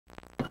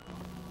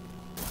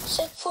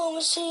Sett på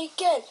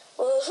musiken,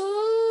 nu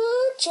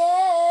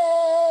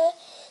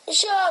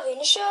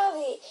kör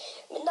vi.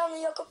 Mitt namn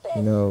är Jakob.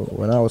 You know,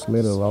 when I was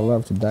little, I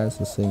loved to dance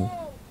and sing.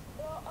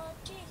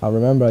 I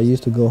remember I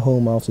used to go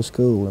home after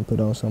school and put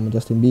on some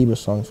Justin Bieber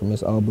songs from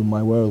his album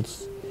My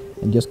Worlds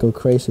and just go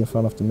crazy in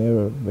front of the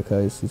mirror,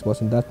 because it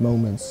was in that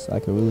moments I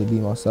could really be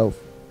myself.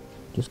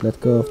 Just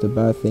let go of the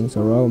bad things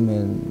around me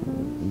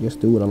and just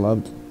do what I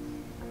loved.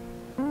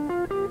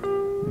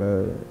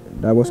 But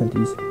that wasn't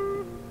easy,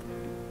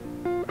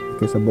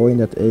 because a boy in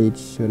that age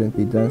shouldn't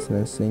be dancing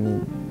and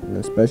singing, and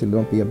especially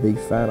don't be a big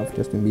fan of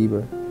Justin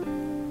Bieber.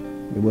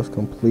 It was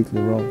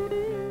completely wrong.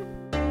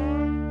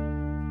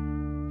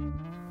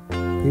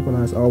 People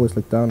has always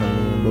looked down on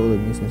me and bullied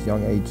me since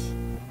young age.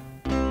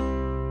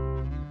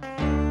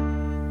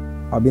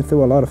 I've been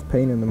through a lot of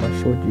pain in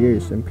my short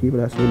years, and people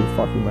has really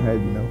fucked with my head,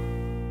 you know.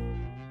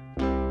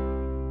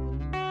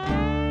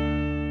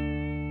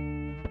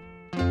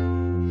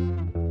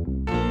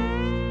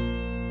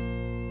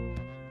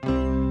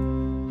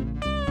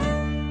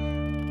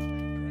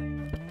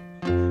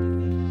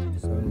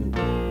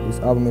 This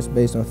album is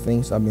based on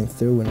things I've been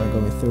through and I'm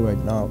going through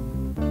right now.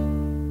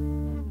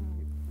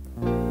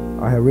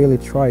 I have really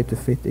tried to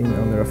fit in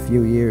under a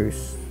few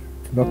years,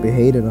 to not be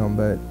hated on,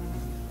 but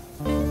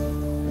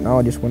now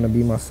I just want to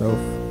be myself,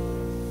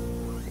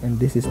 and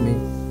this is me.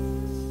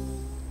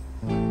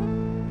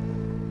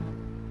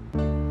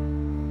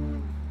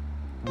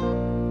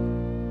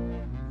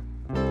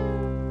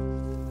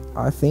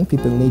 I think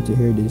people need to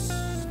hear this,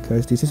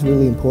 because this is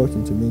really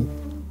important to me.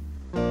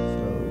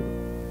 So,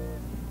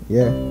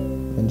 yeah.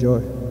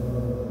 Enjoy.